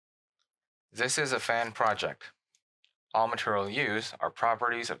This is a fan project. All material used are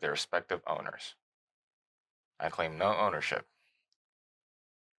properties of their respective owners. I claim no ownership.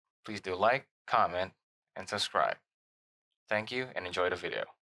 Please do like, comment, and subscribe. Thank you and enjoy the video.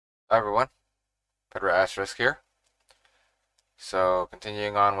 Hi everyone, Pedro Asterisk here. So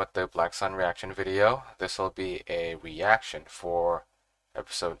continuing on with the Black Sun reaction video, this will be a reaction for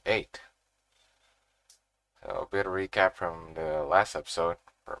episode 8. So a bit of recap from the last episode,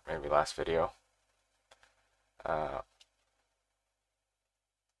 or maybe last video.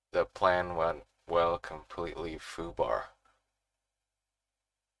 The plan went well, completely foobar.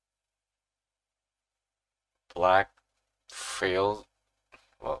 Black failed,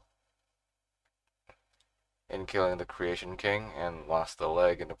 well, in killing the Creation King and lost a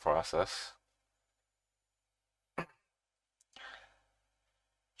leg in the process.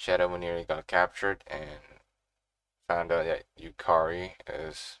 Shadow Muniri got captured and found out that Yukari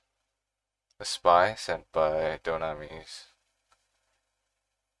is a spy sent by Donami's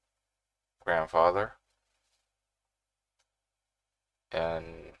grandfather,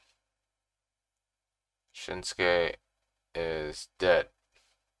 and Shinsuke is dead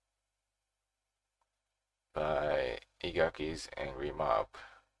by Igaki's angry mob.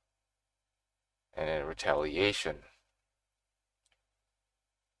 And in retaliation,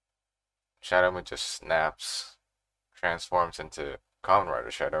 Shadow Moon just snaps, transforms into Kamen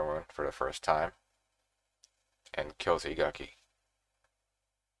Rider Shadow Moon for the first time, and kills Igaki.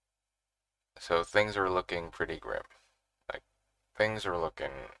 So things are looking pretty grim. Like, things are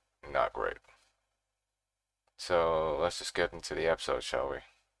looking not great. So let's just get into the episode, shall we?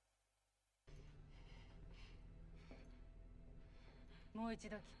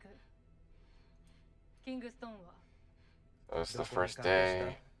 So this is the first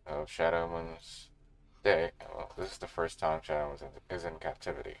day of Shadow Moon's day. Well, this is the first time Shadow Moon is in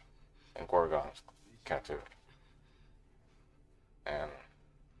captivity, in Gorgon's captivity. And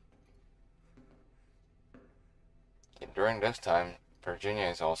during this time, Virginia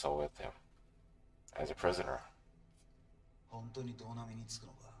is also with him as a prisoner. 本当に堂波につく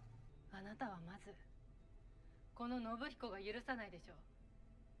のか。あなたはまずこの信彦が許さないでしょう。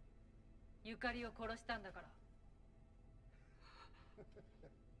ゆかりを殺したんだから。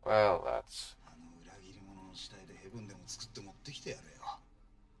Well, that's あの裏切り者の死体でヘブンでも作って持ってきてやれよ。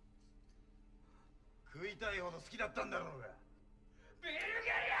食いたいほど好きだったんだろうが。ベルガ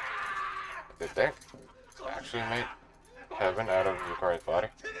リア Did they actually make heaven out of Yukari's body?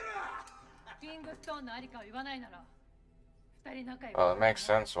 キングストーンのありかを言わないなら。Well, it makes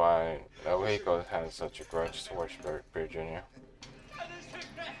sense why Nohiko has such a grudge towards Virginia.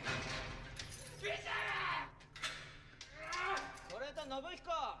 それと信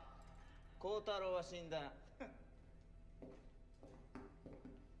彦、孝太郎は死んだ。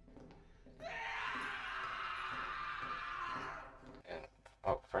And,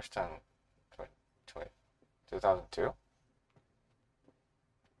 oh, first time, 2002?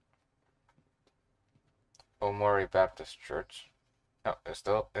 Omori Baptist Church. No, is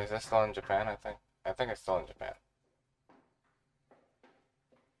it still in Japan? I think it's still in Japan.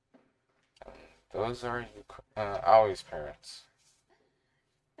 Those are Aoi's parents.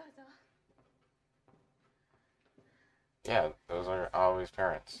 Yeah, those are Aoi's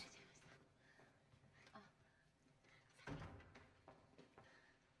parents.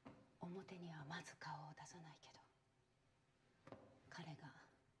 表にはまず顔を出さないけど、彼が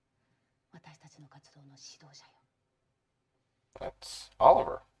私たちの活動の指導者よ。That's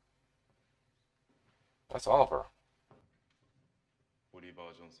Oliver. That's Oliver. オリ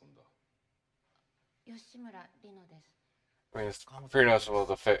バー・ジョンソンだ。吉村里乃です。I mean, it's pretty noticeable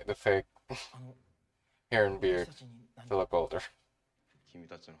the fake hair and beard to look older. 君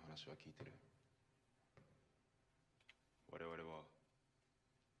たちの話は聞いてる。我々は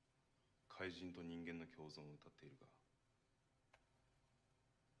怪人と人間の共存を謳っているが、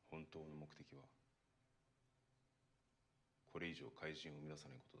本当の目的はこれ以上怪人を生み出さ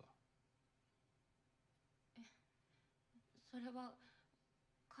ないことだ。それは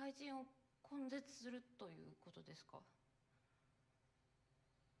怪人を根絶するということですか？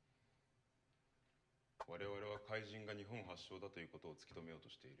我々は怪人が日本発祥だということを突き止めようと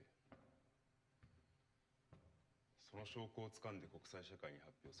している。その証拠をつかんで国際社会に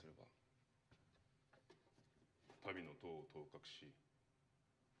発表すれば、民の党を当確し、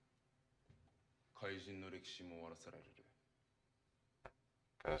怪人の歴史も終わらせられる。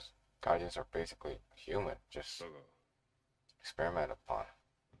Because guardians are basically human, just だが、experimented upon.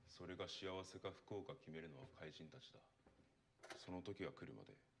 それが幸せか不幸か決めるのは怪人たちだ。その時が来るま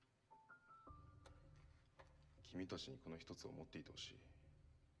で、君たちにこの一つを持っていてほしい。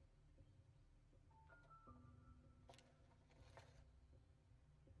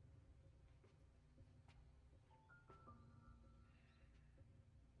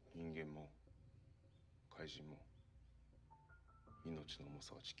人も命の重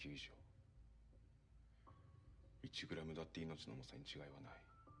さは地球以上。1グラムだって命の重さに違いはない。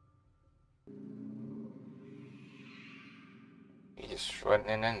 He just shredding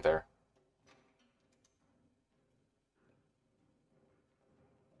it in there.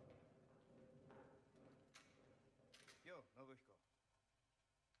 よ、信彦。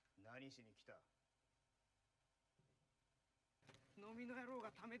何しに来た？飲みの野郎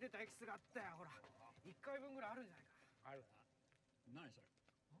が溜めてたエキスがあったよ。ほら、1回分ぐらいあるんじゃないか。あるな。何それ？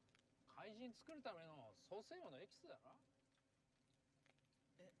怪人作るための創生用のエキスだろ？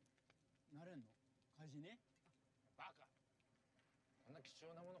なれんの？怪人ね？バカ。こんな貴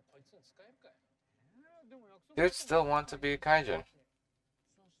重なものこいつに使えるかい？でも約束。 Dude still want to be a kaijin.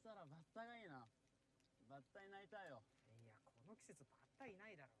 そしたらバッタがいいな。バッタいないたよ。いや、この季節バッタいな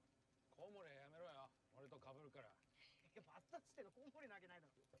いだろ。コウモリやめろよ。俺と被るから。バッタっつってのコウモリなわけないだ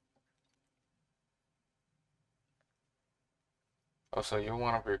ろ。 Oh, so you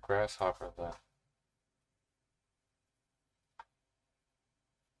want to be a grasshopper then?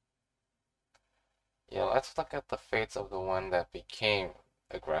 Yeah, let's look at the fates of the one that became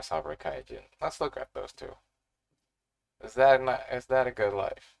a grasshopper kaijin. Let's look at those two. Is that a good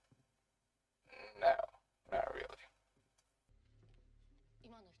life? No, not really.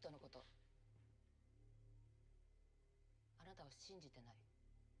 今の人のこと、あなたは信じてない。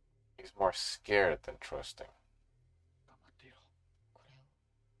 He's more scared than trusting. 頑張っていろ。これを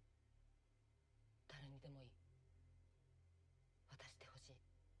誰にでもいい。渡してほしい。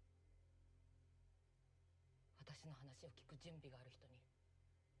私の話を聞く準備がある人に。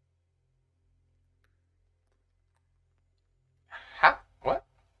 Huh? What?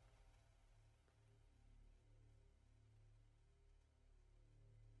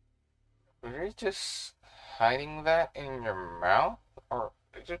 Were you just hiding that in your mouth? Or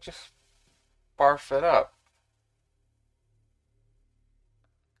did you just barf it up?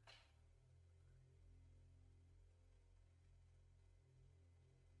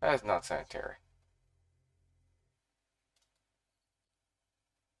 That is not sanitary.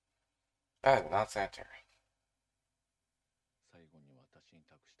 That is not sanitary. 最後に私に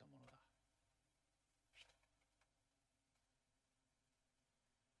託したものだ。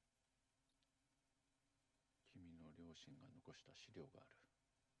君の両親が残した資料がある。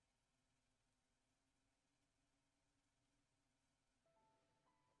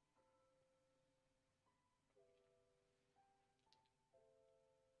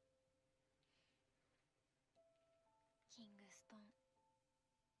キングストン、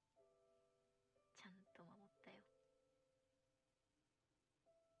ちゃんと守ったよ。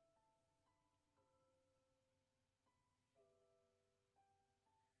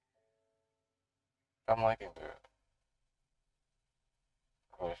 I'm liking the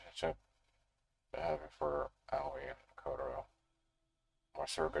relationship they have for Aoi and Kotaro. More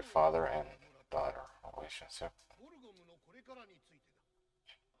surrogate father and daughter relationship. ボルゴムのこれからについて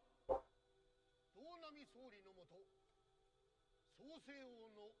だ。道波総理のもと、創世王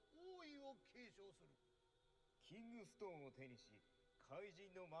の王位を継承する。キングストーンを手にし、怪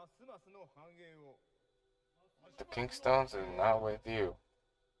人のますますの繁栄を。 The Kingstones is not with you.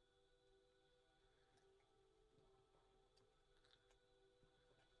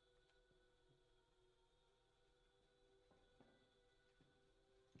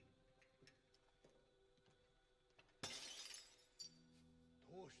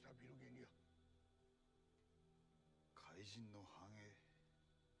 どうしたビルゲニア？怪人の繁栄。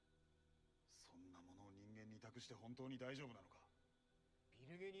そんなものを人間に託して本当に大丈夫なのか？ビ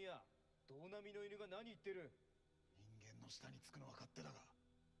ルゲニア、道波の犬が何言ってる？人間の下につくのは勝手だが、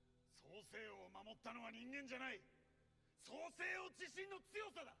創世王を守ったのは人間じゃない。創世王自身の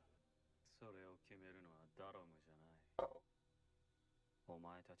強さだ。それを決めるのはダロムじゃない。お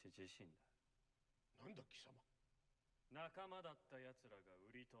前たち自身だ。なんだ貴様。仲間だった奴らが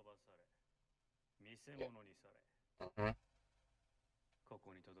売り飛ばされ、見せ物にされ、こ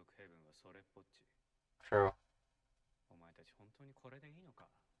こに届くヘブンはそれっぽっち。 True. お前たち本当にこれでいいのか？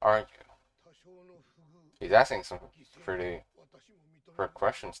 Are you? 多少の不遇。 He's asking some pretty 私も認める。 correct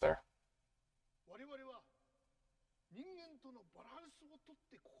questions there. 我々は人間とのバランスをと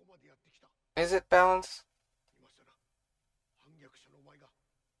ってここまでやってきた。 Is it balance? 今さら反逆者のお前が。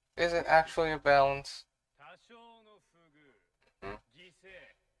 Is it actually a balance? 多少の不遇、犠牲。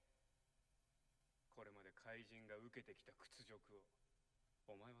これまで怪人が受けてきた屈辱を、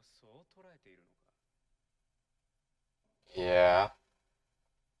お前はそう捉えているのか？ Yeah.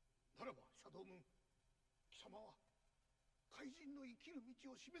 ならばシャドウムーン、貴様は怪人の生きる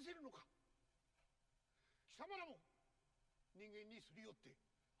道を示せるのか？貴様らも人間にすり寄って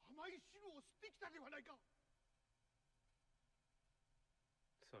甘い汁を吸ってきたではないか。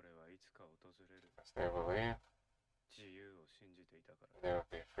それはいつか訪れる。 They believe 自由を信じていたから。 they will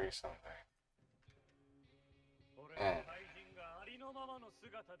be free someday. 俺は怪人がありのままの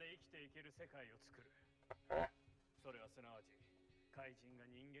姿で生きていける世界を作る。 Okay. それはすなわち怪人が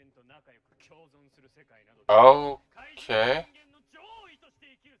人間と仲良く共存する世界など。 Okay. 人間の上位として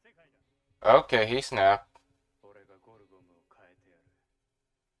生きる世界だ。 Okay, he snapped. 俺がゴルゴムを変えてやる。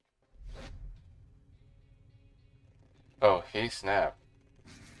 Oh, he snapped.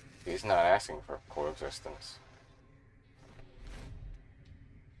 He's not asking for coexistence.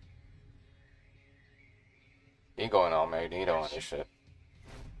 He going all Magneto on this shit.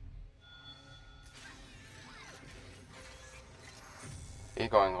 He's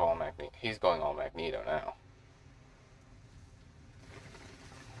going all Magneto now.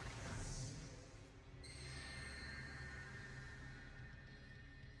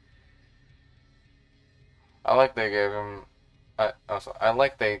 I like they gave him. I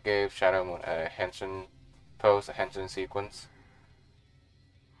like they gave Shadow Moon a henshin pose, a henshin sequence.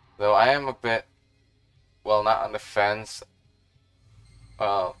 Though I am a bit, well, not on the fence.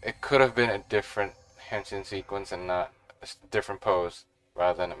 It could have been a different henshin sequence and not a different pose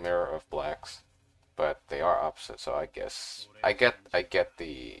rather than a mirror of blacks. But they are opposite, so I guess I get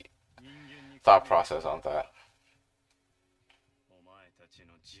the thought process on that.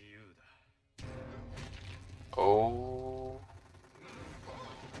 Oh.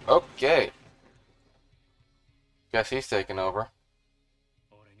 Okay. Guess he's taking over.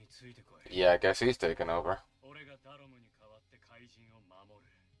 Yeah, I guess he's taking over.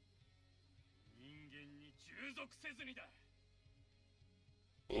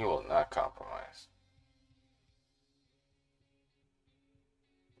 He will not compromise.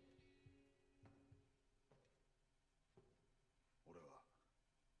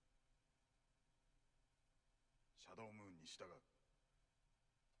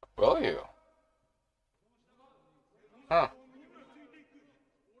 Will you? Huh.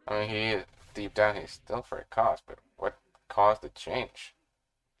 I mean, he deep down, he's still for a cause, but what caused the change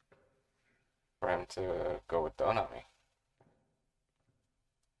for him to go with Donami?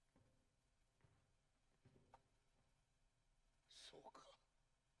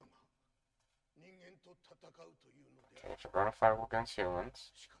 Okay, if we're gonna fight against humans,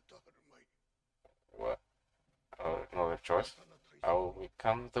 what? Oh, no other choice? I will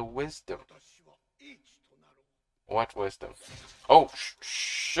become the wisdom. What wisdom? Oh,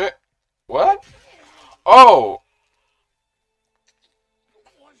 shit! What? Oh!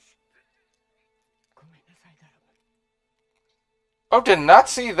 Oh, did not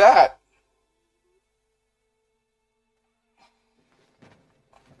see that!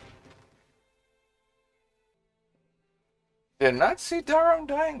 Did not see Darum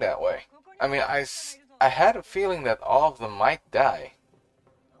dying that way. I mean, I had a feeling that all of them might die.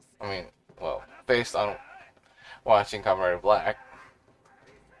 I mean, well, based on watching Kamen Rider Black,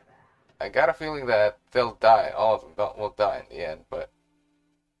 I got a feeling that they'll die. All of them will die in the end, but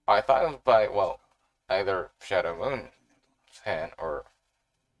I thought it was by, well, either Shadow Moon's hand or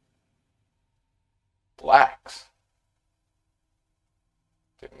Black's.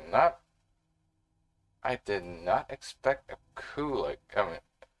 I did not expect a coup, like, I mean,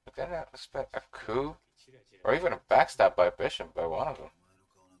 I did not expect a coup, or even a backstab by Bishop by one of them.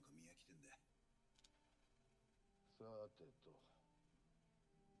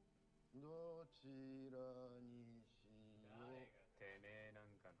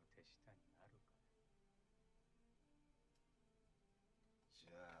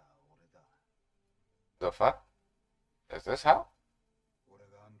 The fuck? Is this how?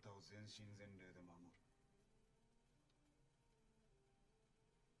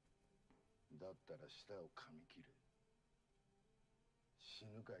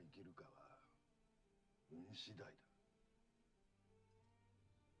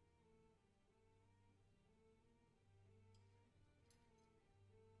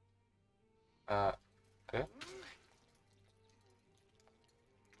 Okay.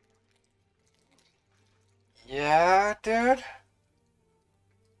 Yeah, dude.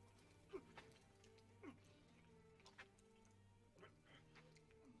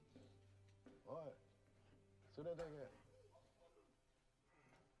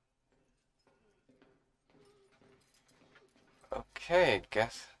 Okay,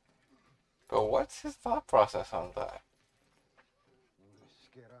 guess. But what's his thought process on that?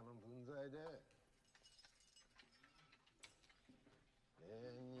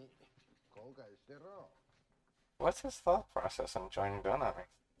 What's his thought process on joining Donami?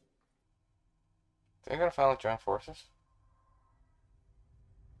 They gonna finally join forces?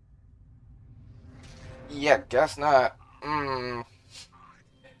 Yeah, guess not.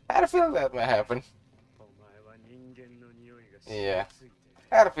 had a feeling that might happen. Yeah.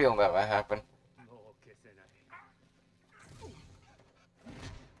 I had a feeling that might happen.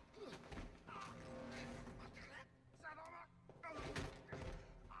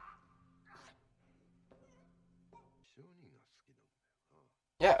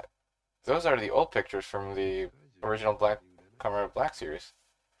 Yeah, those are the old pictures from the original Kamen Rider Black series.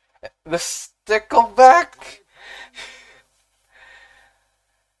 The Stickleback!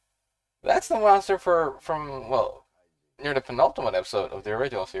 That's the monster from, well, near the penultimate episode of the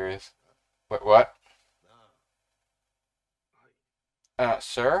original series. Wait, what?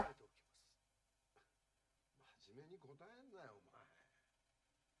 Sir?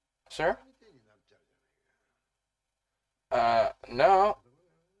 Sir? No.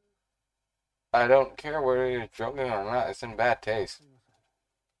 I don't care whether you're joking or not. It's in bad taste.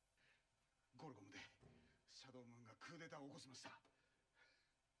 ゴルゴムでシャドウムーンがクーデターを起こしました。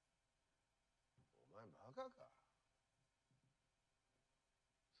お前バカか。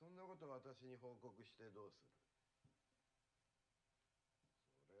そんなこと私に報告してどうする。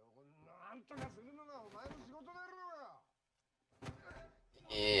それをなんとかするのがお前の仕事だろうが。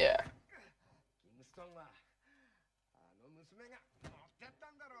Yeah. キングストンはあの娘が持ってった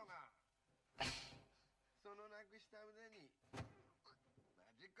んだろうが。そのなくした腕にマ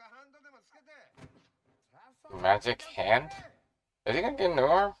ジックハンドでもつけて。Magic hand? Is he gonna get a new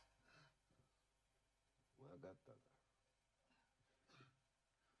arm? わかったか。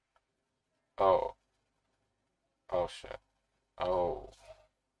Oh. Oh shit. Oh.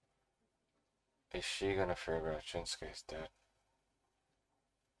 Is she gonna figure out Shinsuke's dead?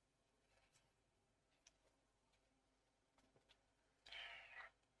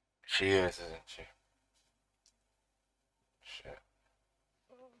 She is, isn't she? Shit. Shit.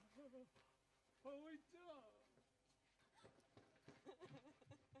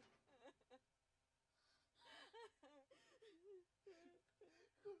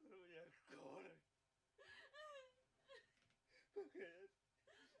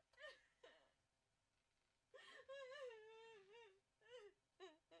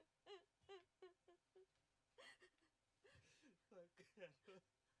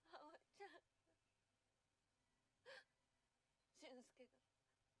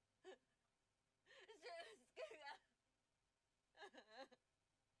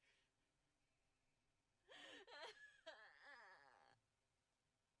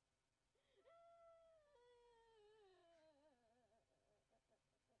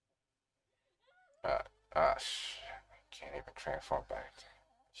 I can't even transform back to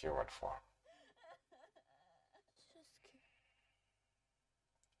human form.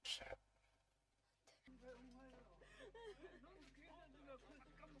 Shit.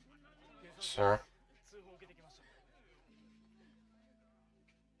 Sir?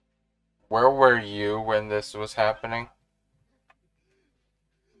 Where were you when this was happening?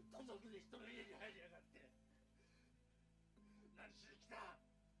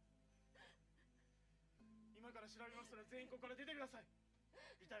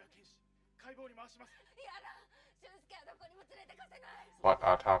 What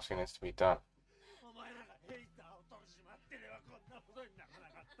autopsy needs to be done?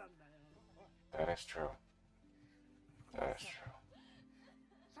 That is true. That is true.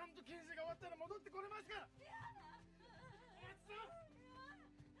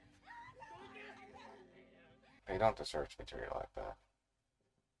 They don't deserve to be treated like that.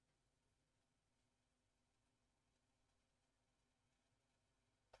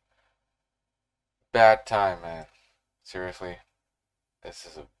 Bad time, man. Seriously, this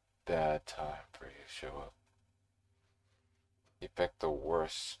is a bad time for you to show up. You picked the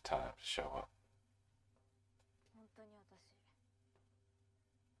worst time to show up. 本当に私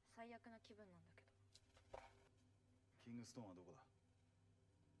最悪な気分なんだけど。キングストーンはどこだ。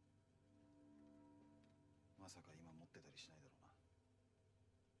まさか今持ってたりしないだろうな。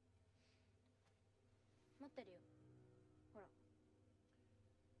持ってるよ。ほら。よ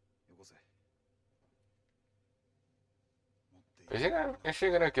こせ。 Is she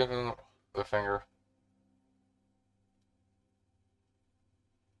gonna give him the finger?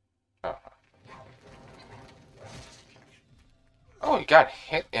 Oh. Oh, he got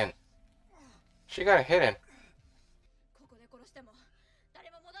hit in. She got hit in.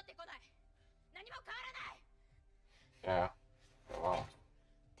 Yeah. Wow.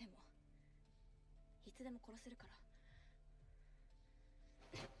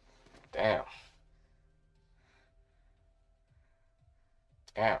 Damn.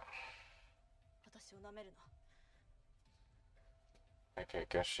 Damn. Okay, I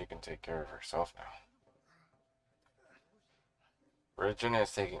guess she can take care of herself now. Regina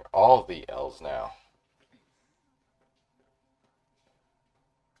is taking all the L's now.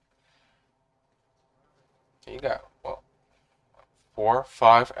 You got, what, 4,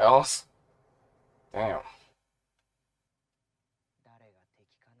 5 L's? Damn. 誰が敵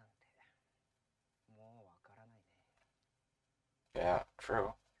かなんてもうわからないね。 Yeah,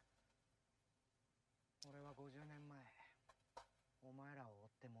 true. 俺は50年前、お前らを追っ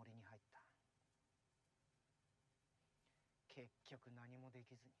て森に入った。結局何もで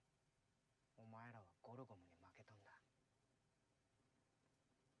きずに、お前らはゴルゴムに負けたんだ。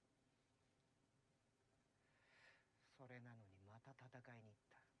それなのにまた戦いに行っ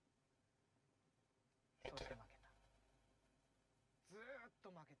た。そして負けた。ずーっ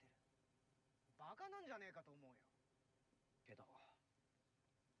と負けてる。バカなんじゃねえかと思うよ。けど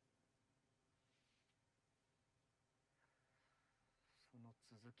その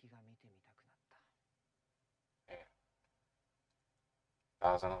続きが見てみたくなった。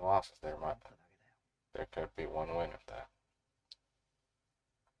 1,000 losses. There could be one win of that.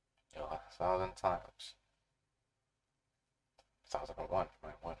 You lost 1,000 times. 1,001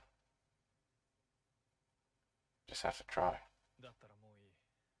 might win. Just have to try. だったらもういい。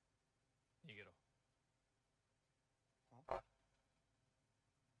逃げろ。あ、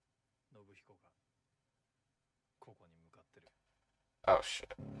信彦がここに向かってる。Oh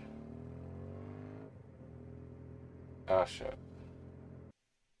shit. Oh shit.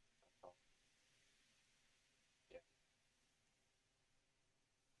 Yeah.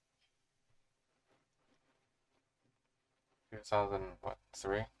 What,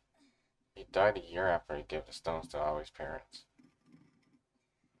 3? He died a year after he gave the stones to Aoi's parents.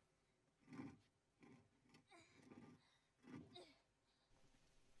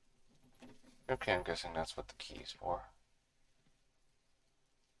 Okay, I'm guessing that's what the key's for.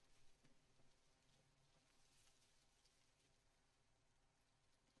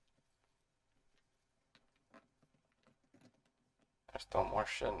 There's still more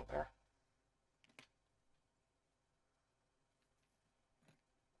shit in there.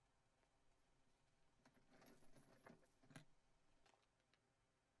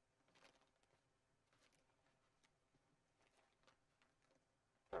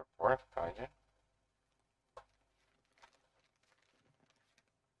 The report, Kaijin.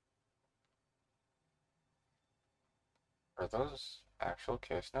 Are those actual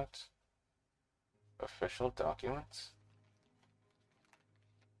case notes? Official documents?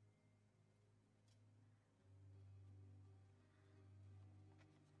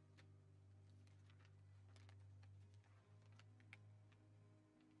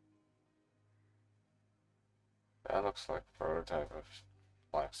 That looks like a prototype of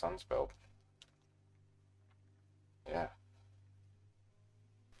Black Sun's build. Yeah.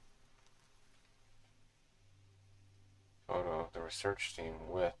 Photo of the research team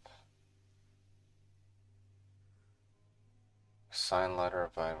with a signed letter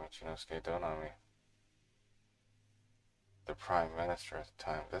by Michinosuke Donami, the Prime Minister at the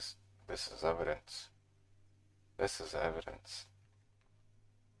time. This is evidence. This is evidence.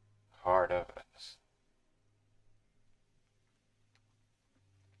 Hard evidence.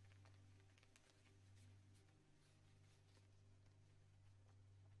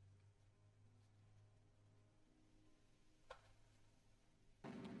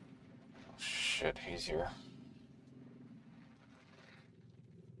 Oh, shit, he's here.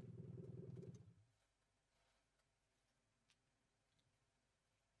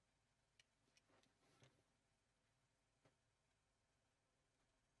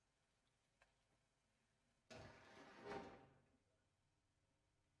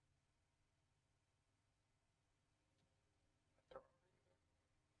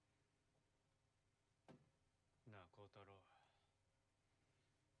なあ孝太郎、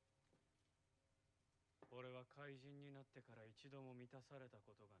俺は怪人になってから一度も満たされた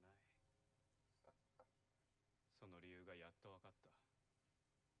ことがない。その理由がやっと分かっ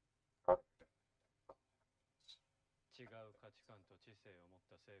た。違う価値観と知性を持っ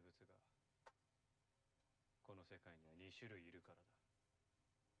た生物がこの世界には2種類いるからだ。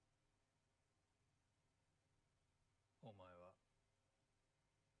お前は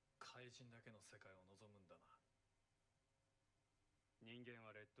怪人だけの世界を望むんだな。人間は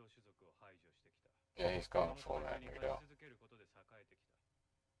劣等種族を排除してきた。Yeah, he's going full man here, though. 続けることで栄えてきた。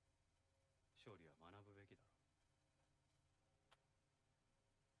勝利は学ぶべきだろ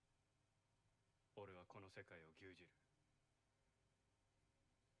う。俺はこの世界を牛耳る。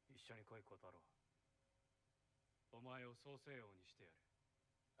一緒に来い、小太郎。お前を創世王にしてやる。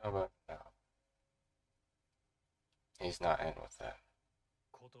How about now? He's not in with that.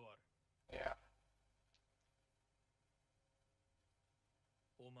 断る。Yeah.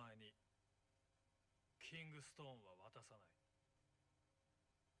 お前にキングストーンは渡さない。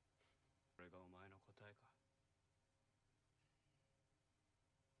これがお前の答えか。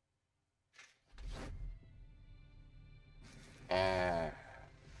And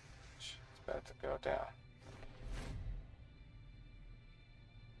it's about to go down.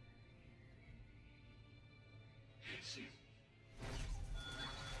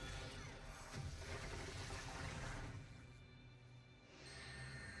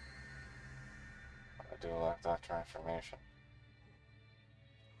 I do like that transformation.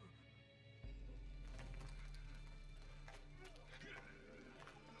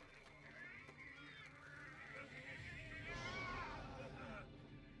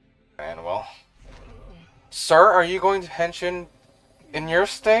 And well, sir, are you going to henshin in your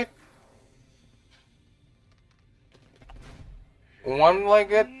state?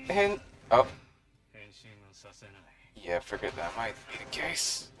 One-legged hen? Oh. Yeah, I figured that might be the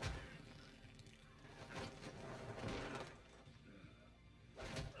case.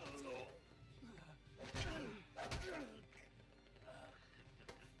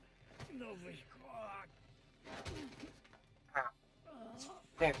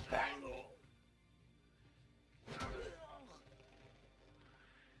 Get that.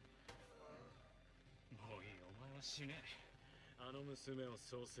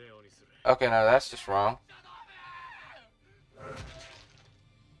 Okay, now that's just wrong.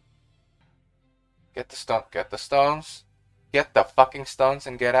 Get the stone. Get the stones. Get the fucking stones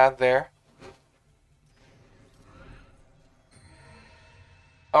and get out there.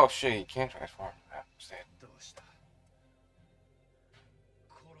 Oh shit, you can't transform.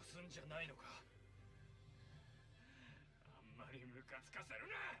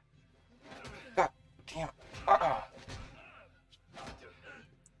 God damn it.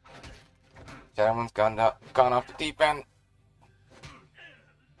 Gentleman's gone off the deep end.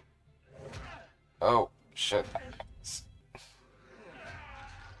 Oh shit.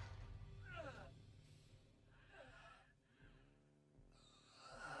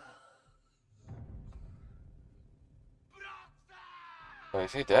 Wait,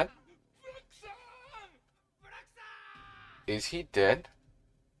 is he dead? Is he dead?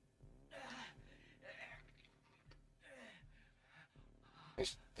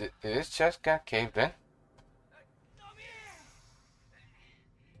 Did his chest got caved in?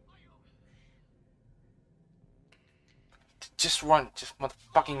 Just run. Just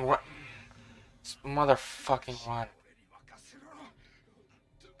motherfucking run. Just motherfucking run.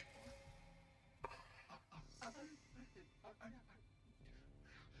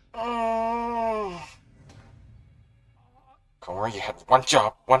 Oh. Come on, you had one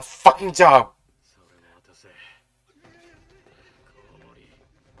job. One fucking job.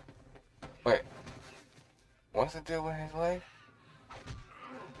 Wait. What's the deal with his leg?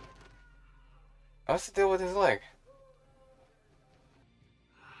 What's the deal with his leg?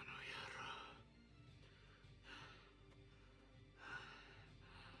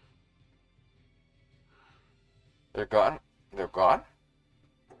 They're gone? They're gone?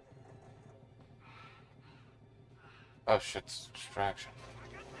 Oh shit, it's a distraction.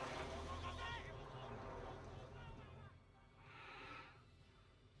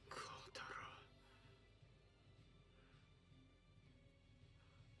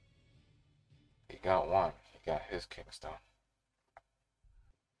 He got one. He got his Kingstone.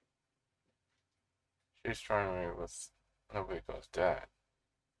 She's trying me with Nobuko's dad.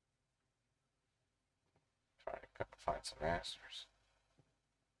 Trying to find some answers.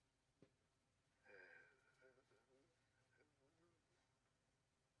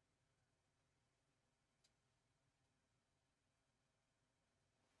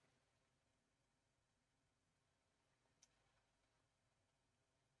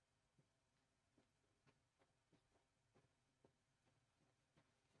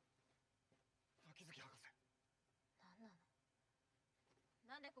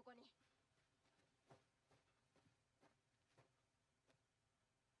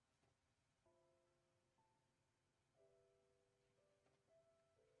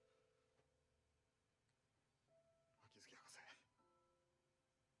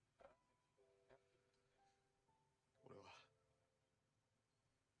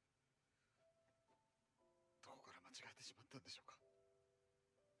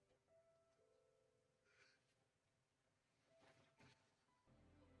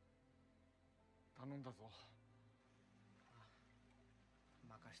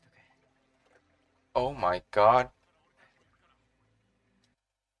 Oh my god.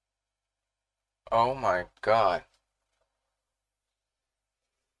 Oh my god.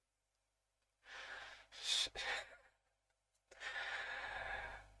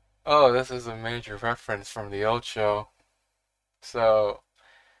 Oh, this is a major reference from the old show. So,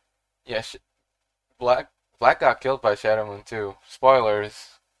 yeah, Black got killed by Shadow Moon too.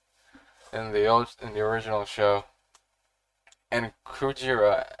 Spoilers in the original show. And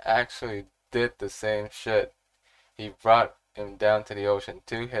Kujira actually did the same shit. He brought him down to the ocean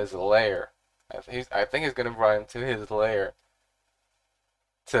to his lair. I think he's gonna bring him to his lair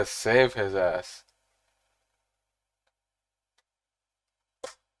to save his ass.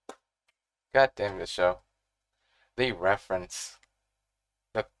 God damn this show. The reference.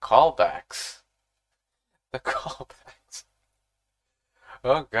 The callbacks. The callbacks.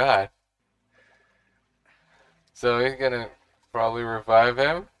 Oh god. So he's gonna probably revive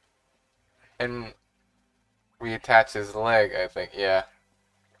him and reattach his leg, I think, yeah.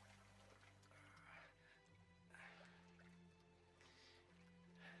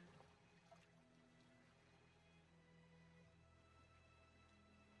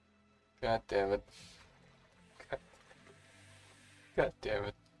 God damn it. God damn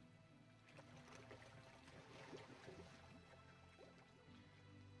it.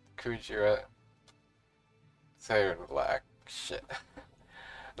 Kujira Sailor Black. Shit.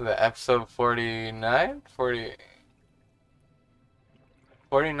 The episode 49?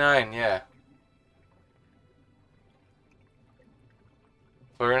 49, yeah.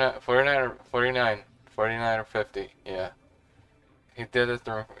 49 or 50, yeah. He did it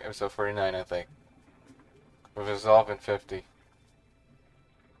through episode 49, I think. With Resolve in 50.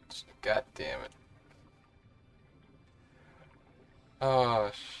 God damn it. Oh,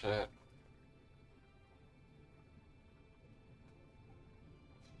 shit.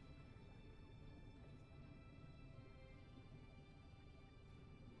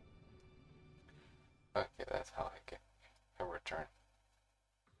 Okay, that's how I get a return.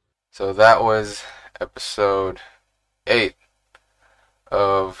 So that was episode 8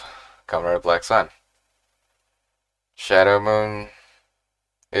 of Kamen Rider Black Sun. Shadow Moon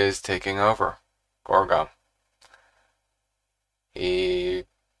is taking over Gorgon. He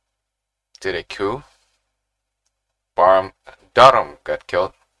did a coup. Darum got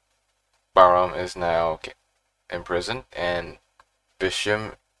killed. Barum is now in prison, and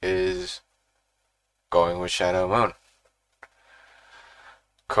Bisham is going with Shadow Moon.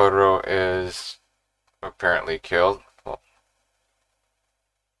 Kodoro is apparently killed. Well,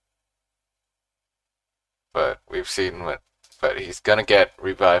 but we've seen what. But he's gonna get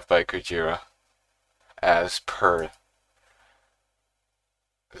revived by Kujira, as per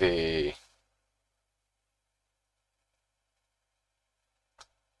the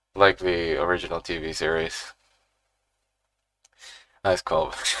original TV series. Nice call.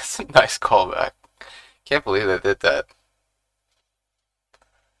 Just a nice callback. Can't believe they did that.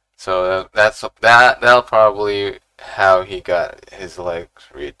 So that'll probably how he got his leg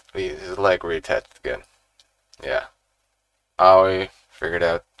reattached again. Yeah. Aoi figured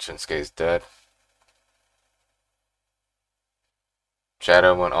out Shinsuke's dead.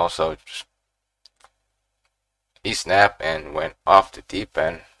 Shadow Moon also he snapped and went off the deep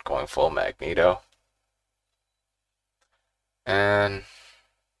end, going full Magneto. And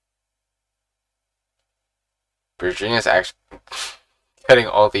Virginia's actually getting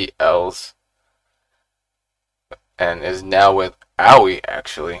all the L's and is now with Aoi,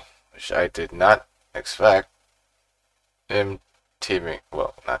 actually, which I did not expect. Him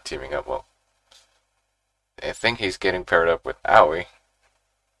not teaming up, well, I think he's getting paired up with Aoi,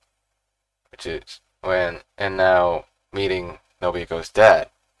 which is and now meeting Nobiko's dad,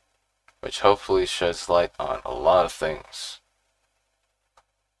 which hopefully sheds light on a lot of things.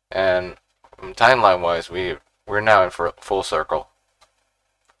 And timeline wise, we're now in for full circle.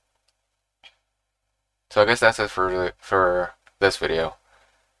 So I guess that's it for this video.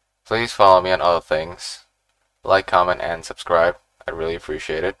 Please follow me on other things. Like, comment, and subscribe. I'd really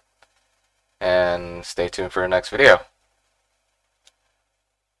appreciate it. And stay tuned for the next video.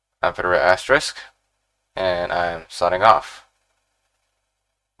 I'm Fedora Asterisk, and I'm signing off.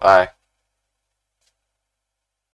 Bye.